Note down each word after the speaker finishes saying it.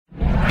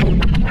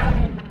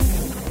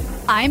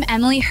I'm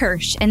Emily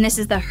Hirsch, and this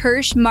is the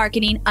Hirsch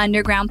Marketing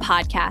Underground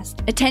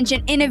Podcast.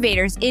 Attention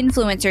innovators,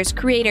 influencers,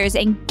 creators,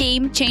 and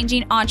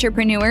game-changing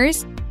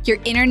entrepreneurs. Your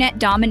internet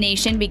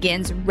domination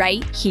begins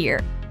right here.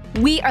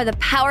 We are the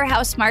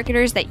powerhouse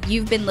marketers that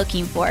you've been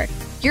looking for.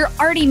 You're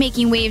already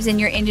making waves in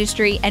your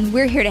industry, and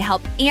we're here to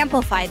help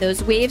amplify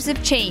those waves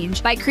of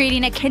change by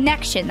creating a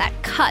connection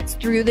that cuts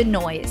through the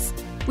noise.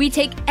 We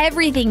take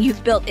everything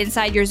you've built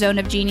inside your zone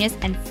of genius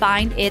and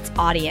find its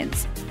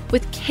audience.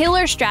 With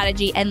killer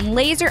strategy and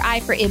laser eye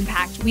for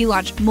impact, we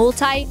launch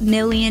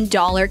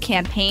multi-million-dollar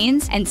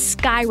campaigns and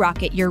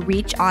skyrocket your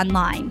reach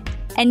online.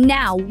 And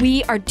now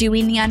we are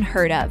doing the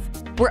unheard of.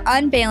 We're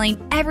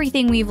unveiling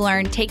everything we've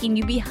learned, taking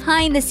you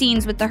behind the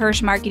scenes with the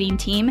Hirsch marketing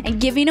team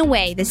and giving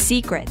away the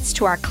secrets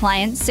to our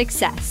clients'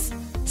 success.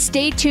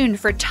 Stay tuned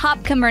for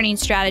top converting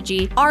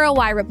strategy,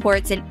 ROI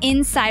reports, and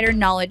insider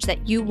knowledge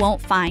that you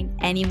won't find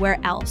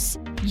anywhere else.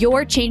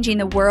 You're changing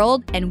the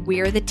world, and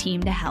we're the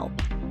team to help.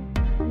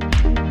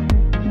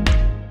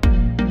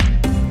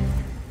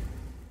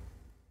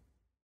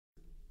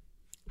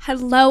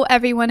 Hello,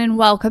 everyone, and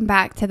welcome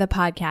back to the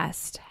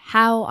podcast.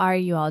 How are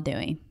you all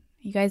doing?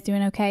 You guys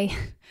doing okay?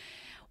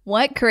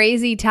 What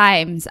crazy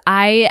times.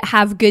 I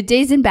have good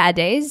days and bad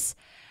days,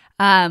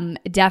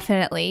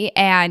 definitely.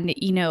 And,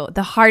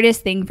 the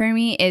hardest thing for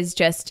me is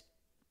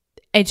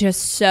it's just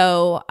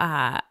so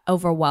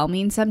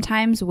overwhelming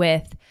sometimes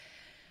with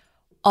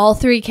all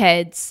three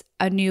kids,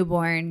 a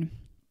newborn.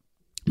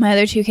 My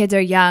other two kids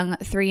are young,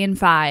 3 and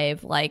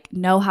 5,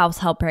 no house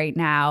help right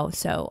now.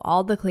 So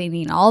all the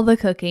cleaning, all the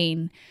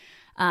cooking,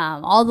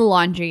 all the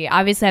laundry.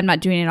 Obviously, I'm not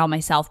doing it all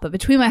myself, but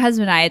between my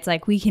husband and I, it's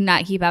we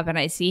cannot keep up. And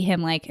I see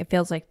him it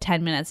feels like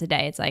 10 minutes a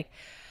day. It's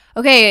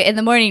okay, in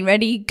the morning,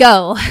 ready,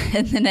 go.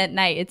 And then at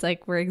night, it's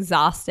we're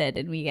exhausted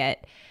and we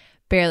get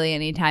barely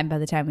any time by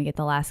the time we get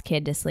the last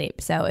kid to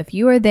sleep. So if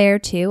you are there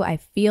too, I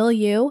feel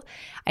you.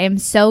 I am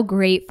so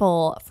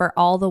grateful for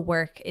all the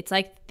work. It's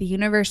like the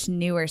universe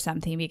knew or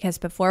something, because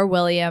before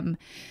William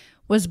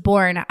was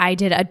born, I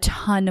did a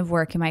ton of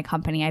work in my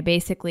company. I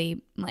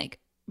basically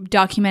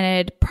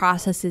documented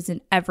processes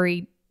in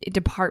every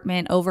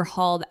department,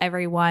 overhauled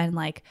everyone,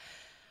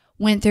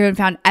 went through and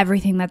found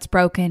everything that's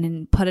broken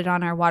and put it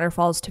on our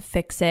waterfalls to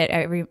fix it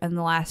in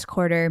the last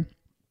quarter.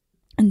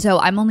 And so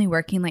I'm only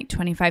working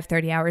 25,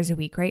 30 hours a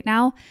week right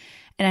now,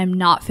 and I'm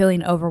not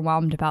feeling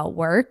overwhelmed about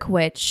work,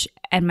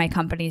 and my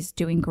company's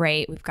doing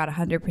great. We've got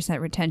 100%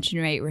 retention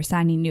rate. We're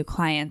signing new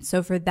clients.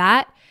 So for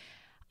that,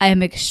 I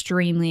am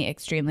extremely,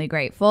 extremely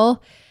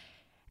grateful.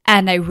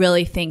 And I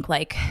really think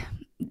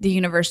the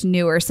universe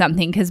knew or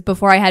something, because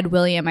before I had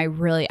William, I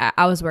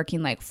was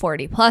working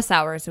 40 plus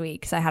hours a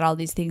week because I had all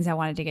these things I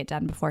wanted to get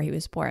done before he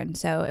was born.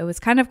 So it was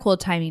kind of cool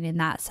timing in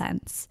that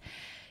sense.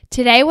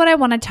 Today, what I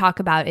want to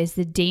talk about is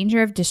the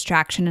danger of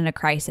distraction in a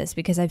crisis,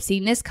 because I've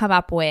seen this come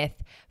up with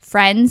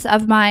friends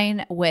of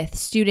mine, with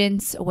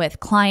students, with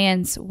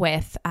clients,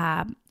 with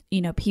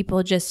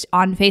people just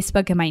on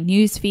Facebook in my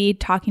news feed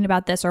talking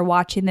about this or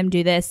watching them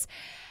do this.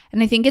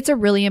 And I think it's a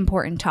really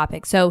important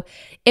topic. So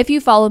if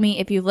you follow me,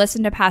 if you've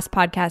listened to past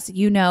podcasts,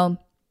 you know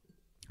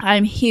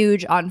I'm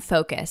huge on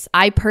focus.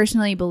 I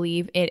personally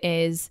believe it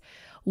is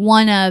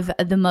one of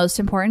the most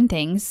important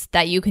things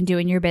that you can do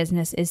in your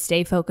business is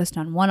stay focused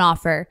on one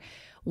offer,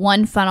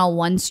 one funnel,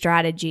 one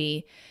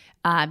strategy,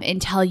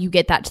 until you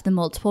get that to the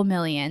multiple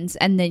millions.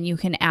 And then you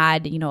can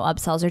add,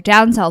 upsells or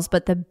downsells.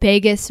 But the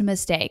biggest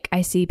mistake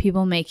I see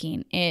people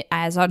making it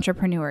as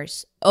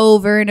entrepreneurs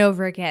over and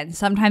over again,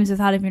 sometimes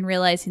without even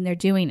realizing they're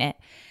doing it,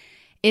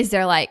 is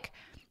they're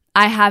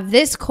I have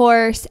this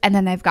course, and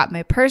then I've got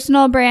my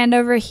personal brand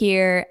over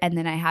here, and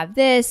then I have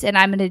this, and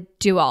I'm going to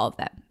do all of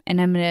them. And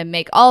I'm going to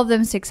make all of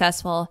them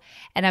successful,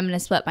 and I'm going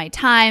to split my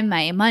time,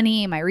 my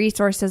money, my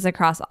resources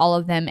across all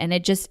of them. And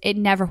it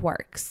never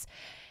works.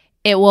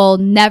 It will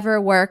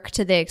never work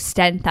to the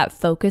extent that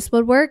focus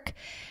would work.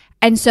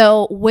 And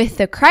so with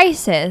the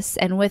crisis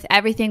and with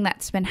everything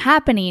that's been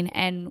happening,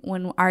 and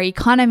when our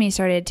economy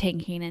started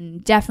tanking,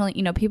 and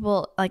definitely,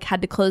 people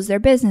had to close their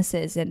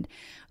businesses and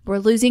we're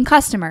losing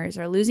customers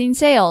or losing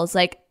sales,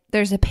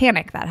 there's a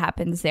panic that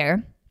happens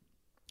there.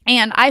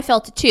 And I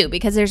felt it too,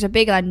 because there's a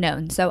big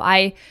unknown. So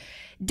I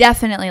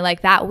definitely,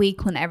 that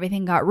week when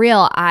everything got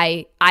real,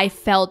 I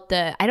felt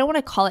I don't want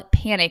to call it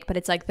panic, but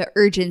it's the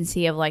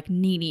urgency of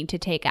needing to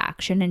take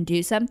action and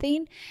do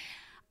something.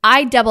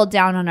 I doubled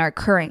down on our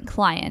current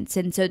clients.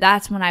 And so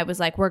that's when I was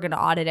we're going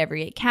to audit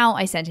every account.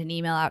 I sent an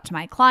email out to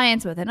my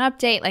clients with an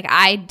update.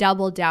 I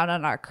doubled down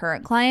on our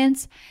current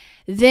clients.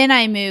 Then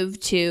I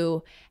moved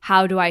to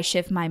how do I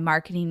shift my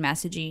marketing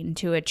messaging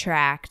to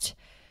attract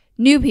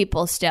new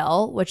people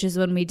still, which is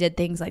when we did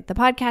things like the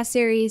podcast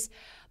series.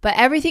 But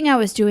everything I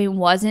was doing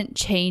wasn't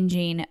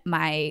changing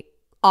my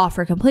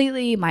offer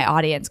completely, my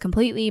audience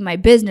completely, my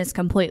business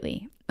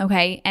completely.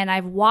 Okay. And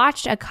I've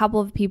watched a couple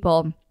of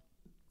people,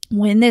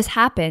 when this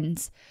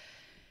happens,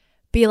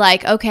 be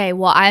okay,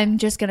 well, I'm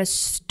just going to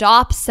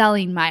stop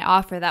selling my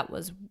offer that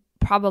was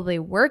probably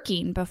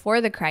working before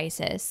the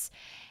crisis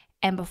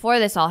and before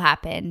this all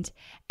happened,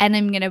 and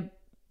I'm going to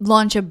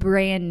launch a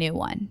brand new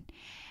one.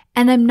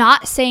 And I'm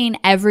not saying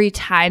every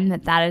time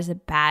that is a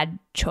bad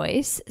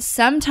choice.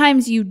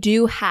 Sometimes you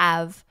do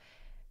have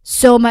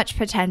so much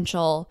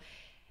potential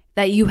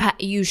that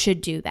you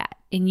should do that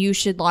and you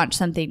should launch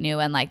something new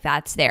and like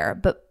that's there.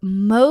 But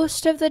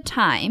most of the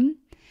time,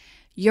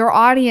 your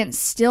audience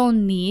still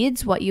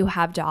needs what you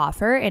have to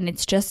offer, and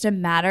it's just a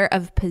matter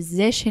of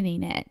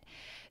positioning it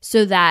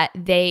so that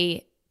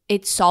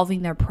it's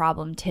solving their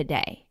problem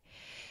today.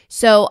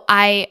 So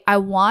I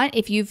want,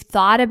 if you've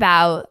thought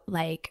about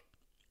like,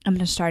 I'm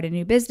going to start a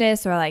new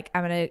business, or like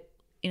I'm going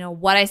to,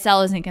 what I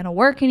sell isn't going to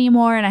work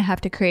anymore and I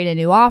have to create a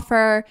new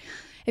offer.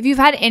 If you've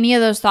had any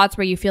of those thoughts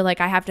where you feel like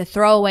I have to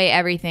throw away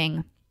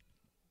everything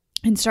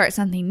and start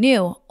something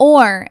new,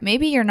 or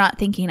maybe you're not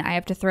thinking I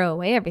have to throw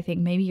away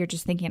everything. Maybe you're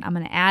just thinking I'm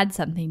going to add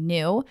something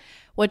new,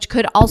 which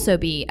could also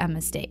be a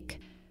mistake.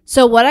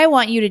 So what I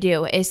want you to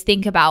do is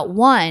think about,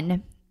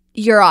 one,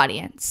 your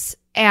audience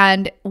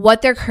and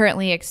what they're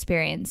currently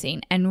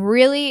experiencing, and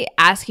really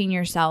asking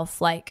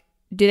yourself, like,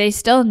 do they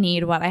still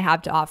need what I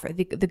have to offer?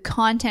 The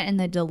content and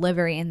the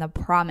delivery and the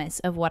promise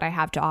of what I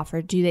have to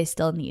offer, do they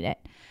still need it?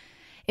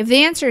 If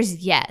the answer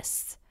is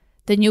yes,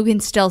 then you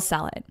can still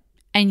sell it.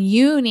 And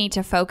you need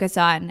to focus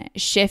on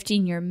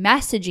shifting your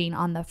messaging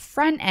on the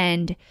front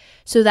end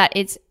so that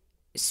it's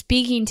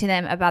speaking to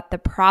them about the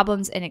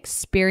problems and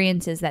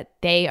experiences that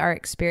they are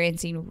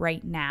experiencing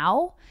right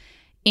now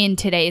in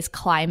today's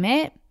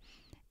climate,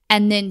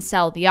 and then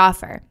sell the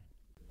offer.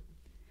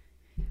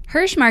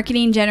 Hirsch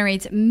Marketing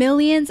generates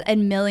millions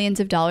and millions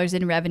of dollars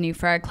in revenue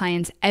for our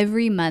clients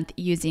every month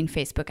using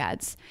Facebook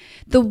ads.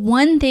 The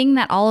one thing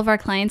that all of our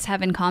clients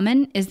have in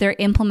common is they're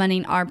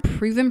implementing our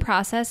proven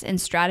process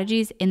and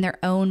strategies in their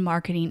own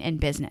marketing and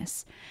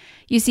business.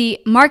 You see,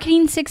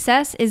 marketing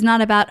success is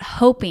not about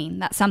hoping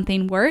that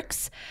something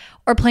works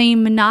or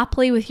playing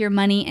Monopoly with your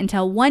money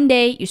until one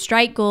day you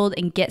strike gold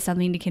and get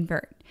something to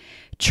convert.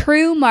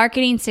 True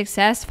marketing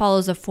success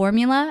follows a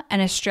formula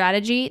and a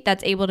strategy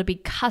that's able to be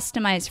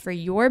customized for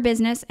your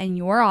business and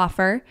your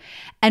offer,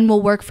 and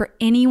will work for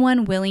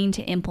anyone willing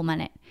to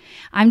implement it.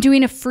 I'm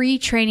doing a free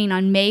training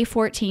on May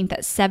 14th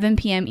at 7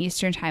 p.m.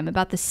 Eastern Time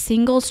about the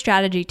single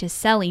strategy to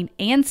selling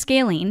and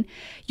scaling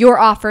your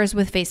offers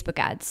with Facebook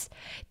ads.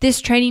 This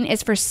training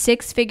is for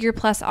six-figure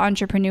plus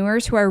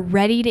entrepreneurs who are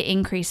ready to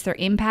increase their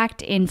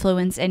impact,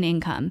 influence, and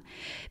income.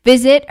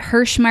 Visit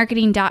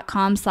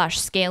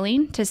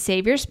hirschmarketing.com/scaling to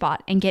save your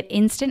spot and get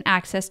instant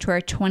access to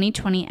our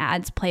 2020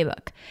 ads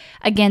playbook.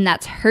 Again,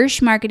 that's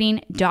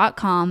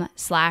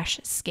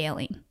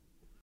hirschmarketing.com/scaling.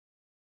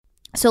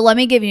 So let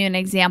me give you an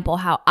example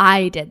how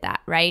I did that,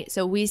 right?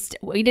 So we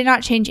did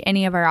not change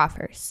any of our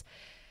offers.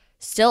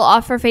 Still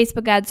offer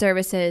Facebook ad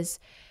services,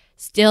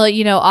 still,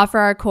 offer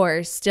our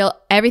course, still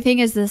everything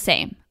is the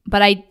same.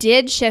 But I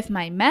did shift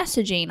my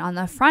messaging on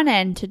the front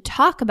end to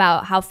talk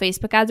about how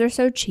Facebook ads are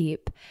so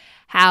cheap,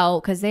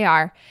 because they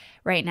are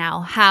right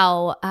now,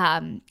 how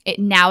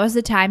now is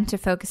the time to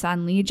focus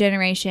on lead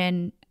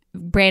generation,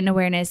 brand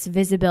awareness,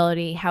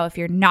 visibility, how if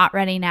you're not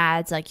running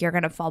ads, like you're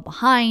going to fall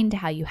behind,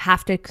 how you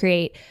have to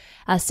create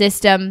a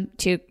system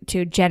to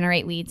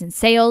generate leads and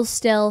sales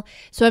still.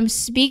 So I'm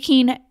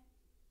speaking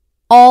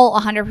all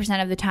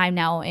 100% of the time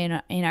now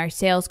in our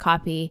sales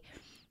copy,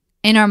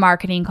 in our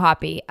marketing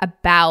copy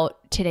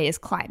about today's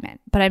climate,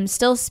 but I'm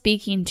still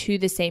speaking to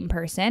the same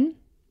person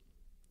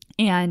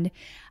and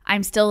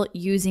I'm still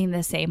using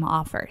the same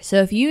offer.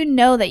 So if you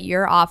know that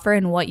your offer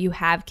and what you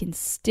have can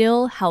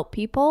still help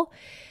people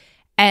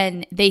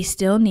and they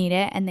still need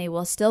it and they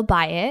will still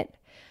buy it,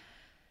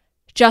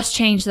 just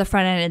change the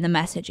front end and the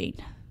messaging.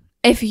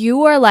 If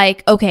you are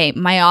like, okay,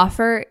 my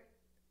offer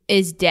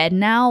is dead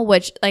now,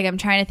 which like I'm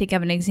trying to think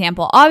of an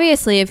example.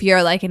 Obviously, if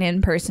you're like an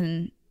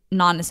in-person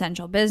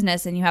non-essential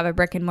business and you have a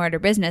brick and mortar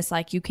business,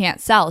 like you can't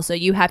sell. So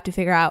you have to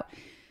figure out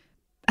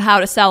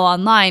how to sell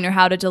online or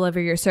how to deliver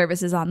your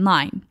services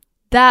online.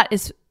 That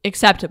is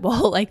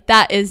acceptable. Like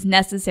that is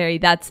necessary.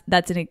 That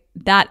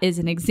is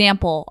an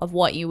example of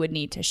what you would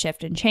need to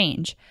shift and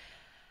change.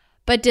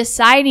 But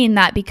deciding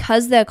that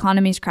because the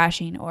economy is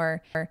crashing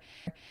or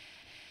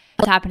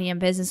what's happening and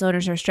business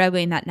owners are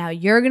struggling, that now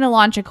you're going to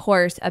launch a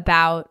course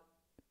about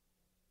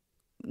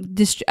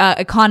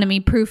economy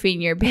proofing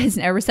your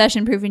business, or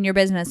recession proofing your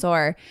business,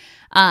 or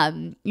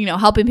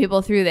helping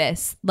people through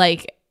this,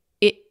 like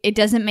it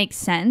doesn't make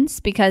sense,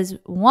 because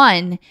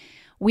one,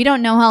 we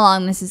don't know how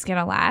long this is going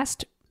to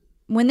last.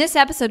 When this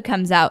episode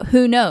comes out,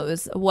 who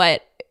knows where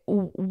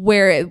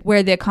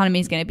the economy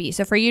is going to be.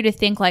 So for you to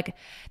think like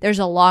there's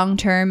a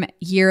long-term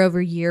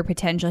year-over-year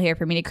potential here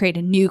for me to create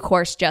a new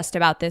course just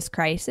about this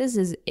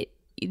crisis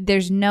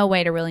there's no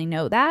way to really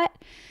know that.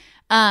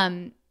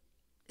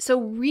 So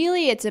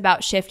really it's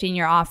about shifting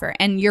your offer,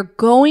 and you're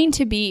going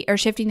to be, or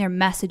shifting their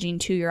messaging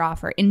to your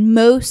offer. In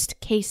most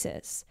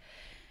cases,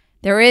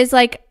 there is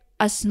like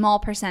a small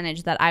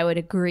percentage that I would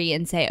agree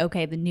and say,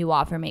 okay, the new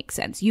offer makes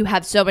sense. You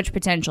have so much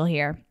potential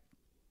here.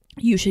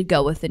 You should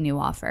go with the new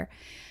offer.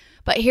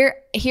 But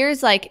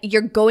here's like,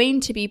 you're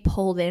going to be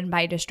pulled in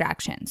by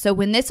distraction. So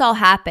when this all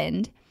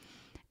happened,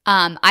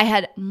 I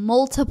had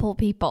multiple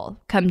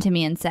people come to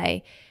me and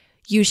say,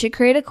 You should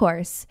create a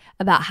course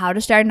about how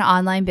to start an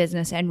online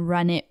business and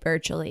run it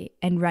virtually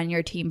and run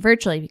your team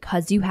virtually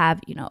because you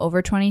have,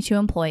 over 22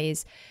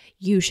 employees.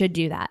 You should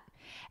do that.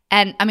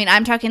 And I mean,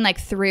 I'm talking like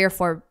 3 or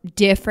 4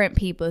 different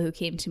people who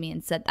came to me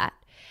and said that.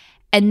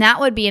 And that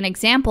would be an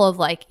example of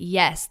like,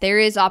 yes, there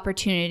is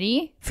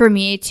opportunity for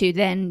me to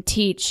then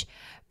teach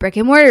brick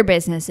and mortar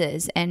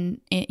businesses and,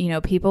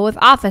 people with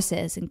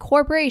offices and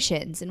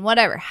corporations and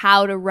whatever,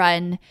 how to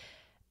run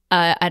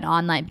an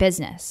online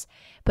business.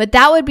 But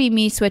that would be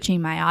me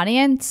switching my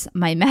audience,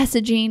 my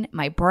messaging,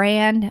 my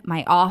brand,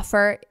 my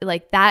offer.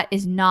 Like that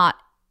is not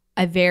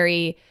a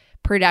very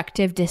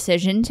productive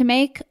decision to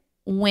make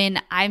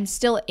when I'm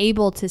still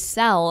able to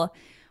sell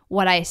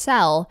what I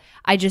sell.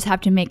 I just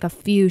have to make a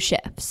few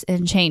shifts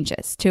and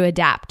changes to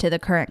adapt to the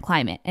current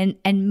climate.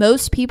 And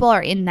most people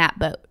are in that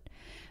boat.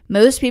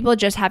 Most people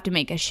just have to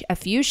make a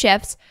few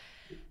shifts,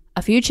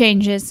 a few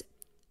changes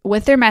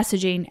with their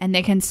messaging, and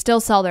they can still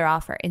sell their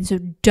offer. And so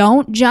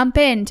don't jump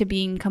into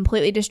being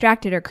completely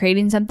distracted or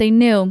creating something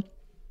new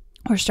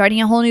or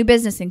starting a whole new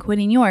business and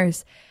quitting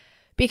yours,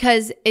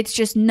 because it's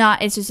just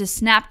a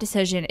snap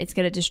decision. It's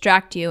going to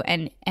distract you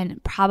and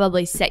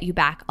probably set you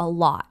back a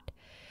lot.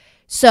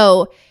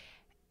 So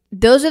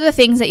those are the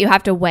things that you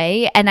have to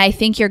weigh. And I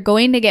think you're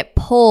going to get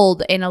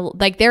pulled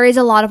there is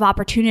a lot of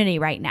opportunity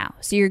right now.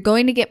 So you're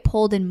going to get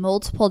pulled in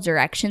multiple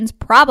directions,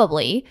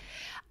 probably,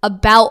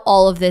 about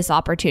all of this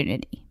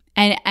opportunity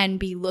and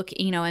be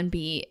looking, and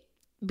be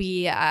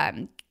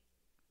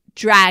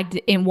dragged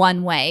in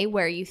one way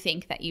where you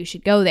think that you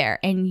should go there.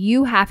 And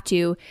you have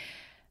to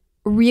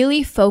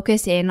really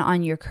focus in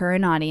on your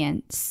current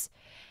audience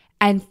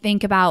and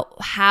think about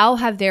how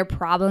have their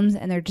problems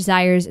and their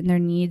desires and their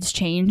needs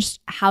changed?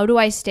 How do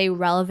I stay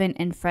relevant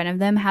in front of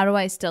them? How do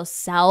I still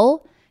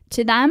sell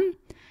to them?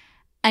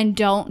 And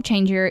don't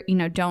change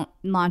don't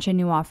launch a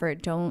new offer.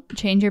 Don't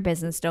change your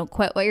business. Don't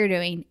quit what you're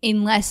doing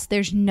unless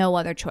there's no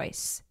other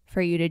choice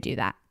for you to do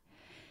that.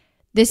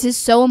 This is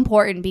so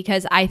important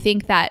because I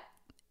think that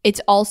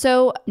it's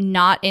also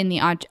not in the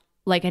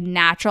a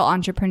natural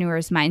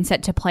entrepreneur's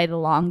mindset to play the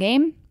long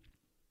game.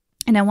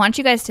 And I want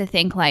you guys to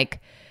think like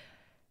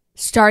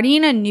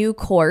starting a new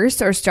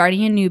course or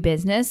starting a new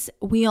business,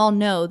 we all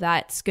know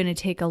that's going to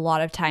take a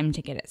lot of time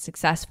to get it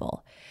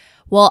successful.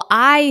 Well,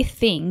 I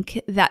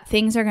think that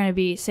things are going to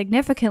be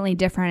significantly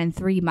different in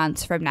 3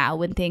 months from now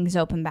when things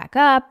open back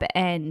up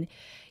and,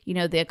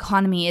 the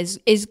economy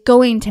is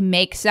going to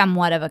make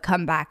somewhat of a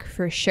comeback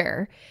for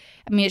sure.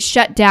 I mean, it's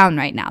shut down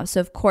right now. So,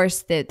 of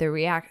course,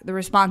 the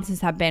responses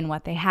have been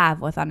what they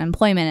have with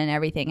unemployment and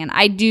everything.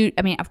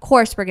 And of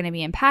course, we're going to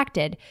be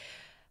impacted.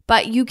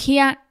 But you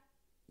can't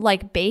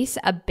base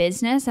a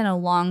business and a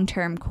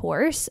long-term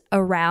course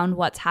around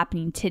what's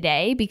happening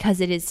today because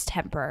it is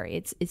temporary.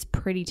 It's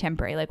pretty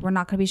temporary. We're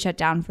not going to be shut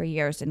down for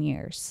years and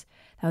years.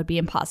 That would be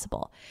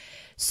impossible.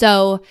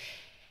 So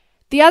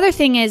the other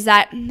thing is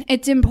that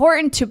it's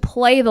important to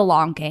play the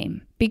long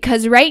game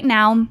because right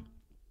now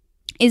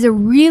is a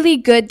really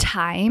good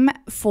time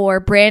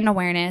for brand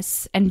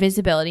awareness and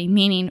visibility,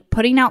 meaning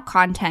putting out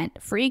content,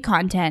 free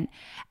content,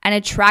 and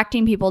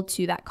attracting people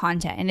to that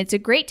content. And it's a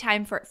great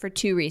time for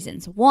 2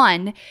 reasons.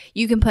 1,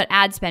 you can put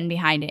ad spend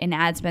behind it, and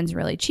ad spend's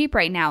really cheap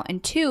right now.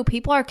 And 2,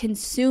 people are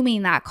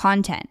consuming that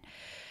content.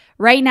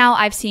 Right now,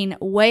 I've seen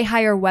way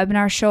higher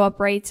webinar show up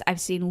rates. I've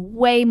seen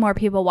way more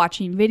people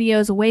watching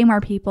videos, way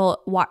more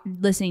people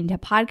listening to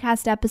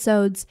podcast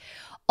episodes.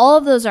 All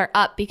of those are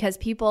up because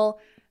people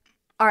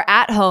are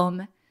at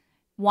home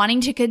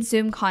wanting to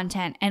consume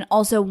content and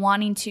also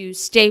wanting to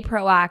stay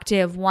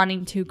proactive,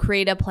 wanting to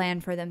create a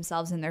plan for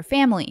themselves and their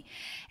family.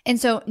 And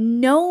so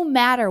no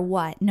matter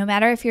what, no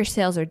matter if your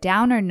sales are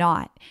down or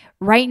not,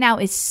 right now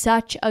is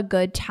such a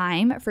good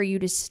time for you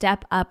to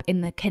step up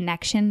in the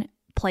connection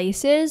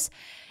places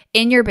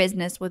in your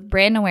business with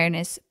brand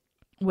awareness,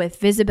 with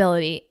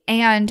visibility,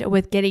 and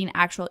with getting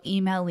actual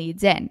email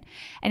leads in.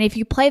 And if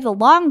you play the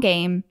long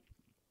game,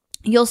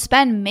 you'll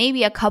spend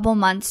maybe a couple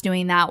months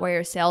doing that where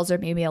your sales are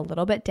maybe a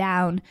little bit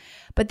down.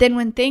 But then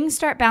when things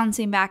start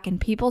bouncing back and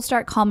people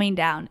start calming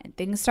down and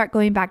things start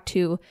going back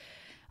to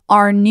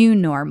our new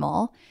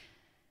normal,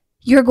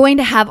 you're going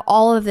to have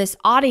all of this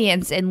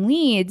audience and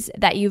leads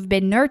that you've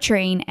been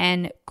nurturing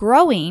and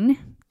growing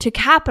to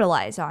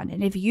capitalize on.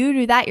 And if you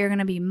do that, you're going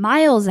to be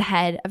miles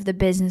ahead of the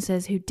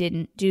businesses who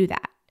didn't do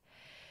that.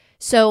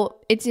 So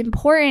it's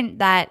important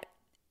that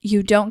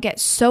you don't get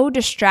so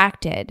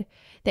distracted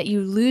that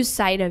you lose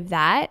sight of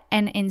that.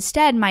 And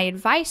instead, my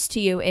advice to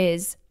you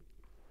is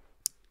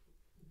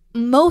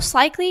most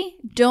likely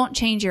don't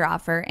change your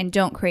offer and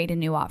don't create a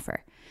new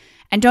offer.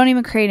 And don't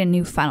even create a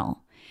new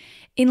funnel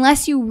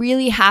unless you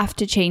really have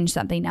to change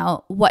something.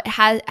 Now, what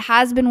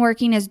has been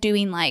working is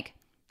doing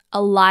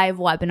a live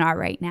webinar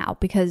right now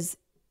because,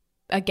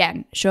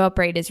 again, show up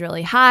rate is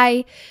really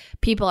high.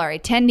 People are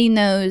attending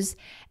those.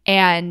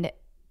 And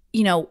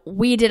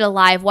I did a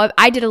live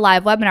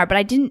webinar, but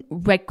I didn't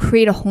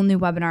create a whole new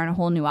webinar and a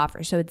whole new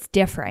offer. So it's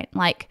different.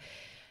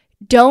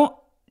 Don't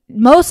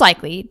most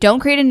likely, don't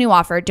create a new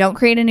offer, don't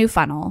create a new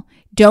funnel,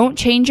 don't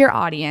change your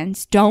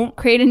audience, don't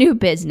create a new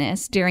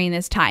business during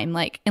this time.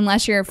 Like,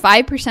 unless you're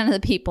 5% of the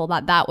people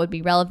that would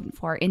be relevant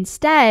for.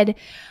 Instead,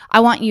 I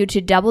want you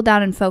to double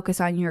down and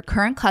focus on your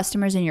current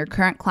customers and your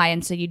current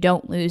clients so you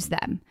don't lose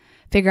them.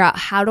 Figure out,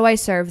 how do I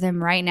serve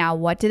them right now?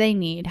 What do they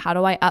need? How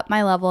do I up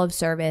my level of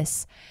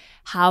service?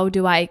 How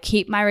do I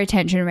keep my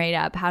retention rate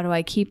up? How do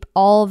I keep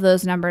all of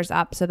those numbers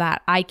up so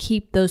that I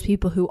keep those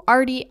people who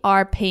already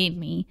are paying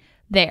me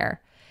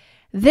there?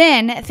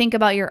 Then think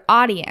about your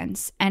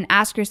audience and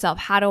ask yourself,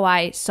 how do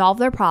I solve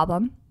their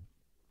problem?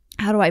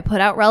 How do I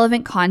put out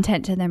relevant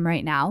content to them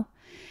right now?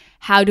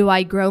 How do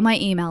I grow my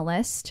email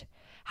list?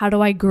 How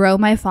do I grow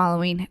my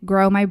following,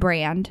 grow my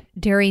brand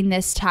during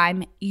this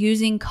time,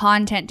 using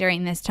content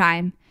during this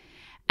time?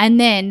 And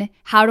then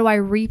how do I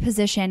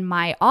reposition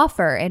my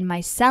offer and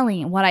my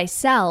selling, what I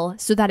sell,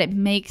 so that it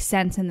makes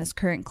sense in this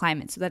current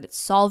climate, so that it's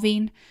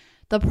solving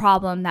the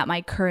problem that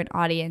my current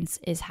audience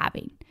is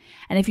having?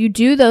 And if you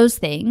do those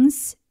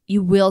things,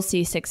 you will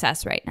see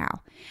success right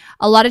now.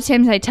 A lot of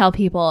times I tell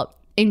people,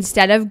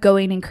 instead of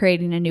going and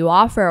creating a new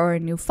offer or a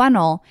new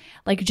funnel,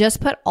 like,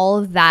 just put all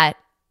of that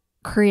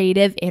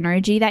creative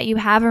energy that you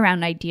have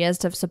around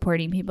ideas of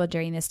supporting people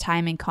during this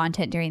time and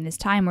content during this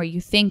time, where you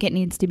think it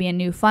needs to be a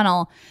new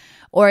funnel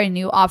or a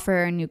new offer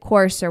or a new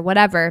course or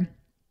whatever,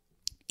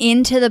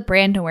 into the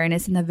brand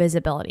awareness and the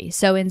visibility.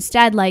 So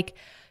instead, like,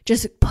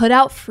 just put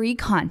out free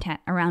content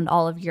around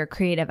all of your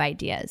creative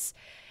ideas.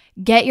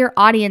 Get your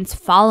audience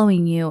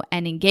following you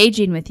and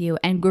engaging with you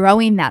and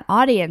growing that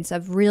audience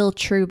of real,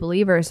 true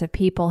believers, of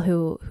people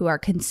who are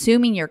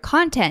consuming your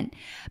content,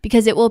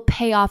 because it will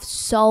pay off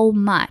so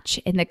much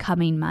in the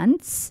coming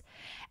months.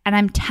 And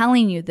I'm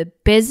telling you, the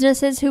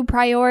businesses who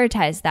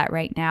prioritize that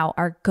right now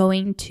are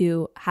going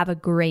to have a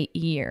great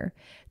year.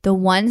 The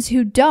ones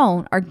who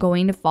don't are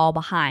going to fall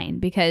behind,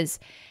 because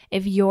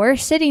if you're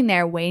sitting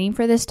there waiting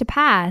for this to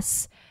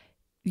pass,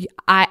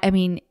 I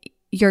mean,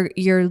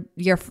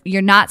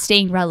 you're not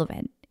staying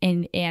relevant,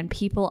 and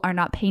people are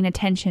not paying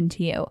attention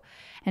to you.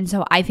 And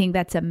so I think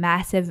that's a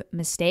massive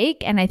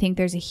mistake. And I think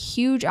there's a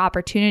huge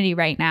opportunity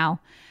right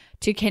now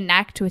to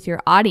connect with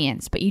your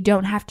audience, but you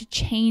don't have to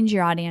change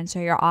your audience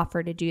or your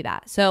offer to do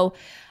that. So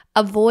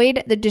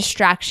avoid the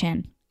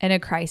distraction in a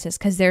crisis,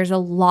 because there's a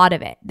lot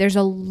of it. There's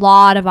a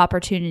lot of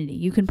opportunity.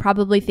 You can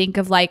probably think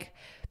of like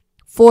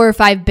 4 or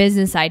 5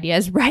 business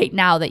ideas right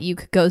now that you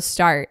could go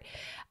start.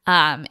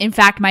 In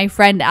fact, my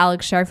friend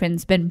Alex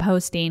Sharfin's been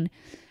posting,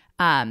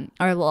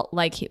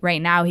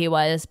 right now he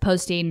was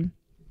posting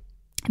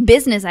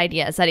business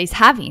ideas that he's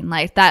having,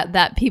 like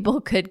that people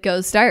could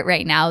go start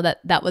right now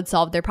that would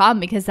solve their problem.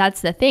 Because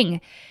that's the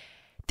thing.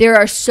 There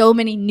are so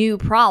many new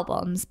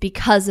problems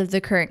because of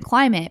the current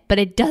climate, but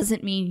it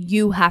doesn't mean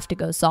you have to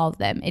go solve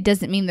them. It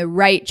doesn't mean the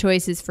right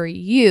choice is for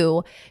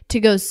you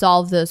to go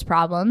solve those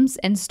problems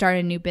and start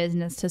a new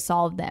business to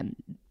solve them.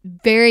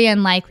 Very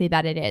unlikely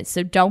that it is.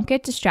 So don't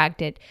get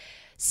distracted.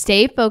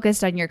 Stay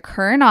focused on your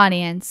current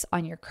audience,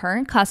 on your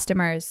current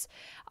customers,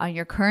 on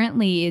your current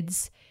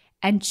leads,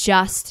 and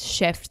just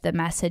shift the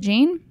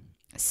messaging.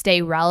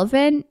 Stay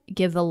relevant,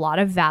 give a lot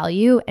of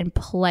value, and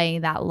play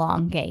that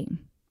long game.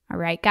 All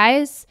right,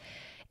 guys?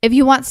 If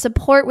you want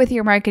support with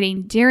your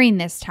marketing during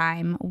this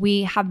time,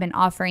 we have been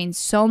offering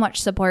so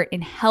much support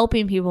in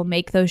helping people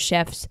make those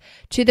shifts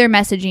to their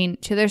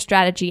messaging, to their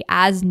strategy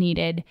as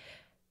needed,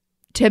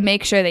 to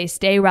make sure they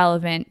stay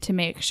relevant, to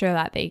make sure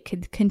that they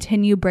can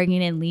continue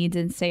bringing in leads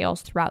and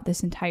sales throughout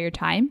this entire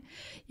time.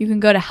 You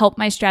can go to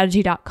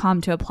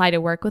helpmystrategy.com to apply to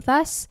work with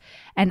us,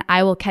 and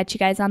I will catch you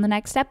guys on the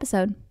next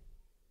episode.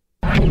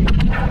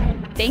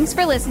 Thanks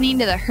for listening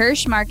to the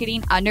Hirsch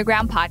Marketing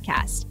Underground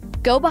podcast.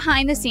 Go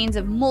behind the scenes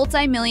of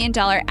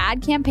multi-million-dollar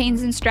ad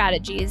campaigns and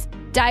strategies,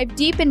 dive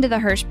deep into the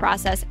Hirsch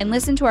process, and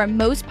listen to our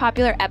most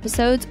popular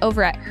episodes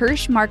over at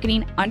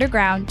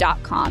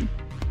hirschmarketingunderground.com.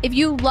 If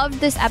you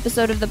loved this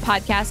episode of the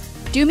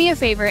podcast, do me a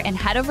favor and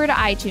head over to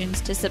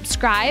iTunes to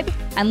subscribe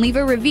and leave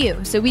a review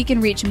so we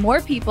can reach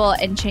more people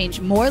and change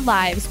more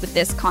lives with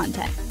this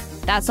content.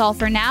 That's all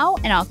for now,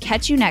 and I'll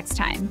catch you next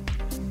time.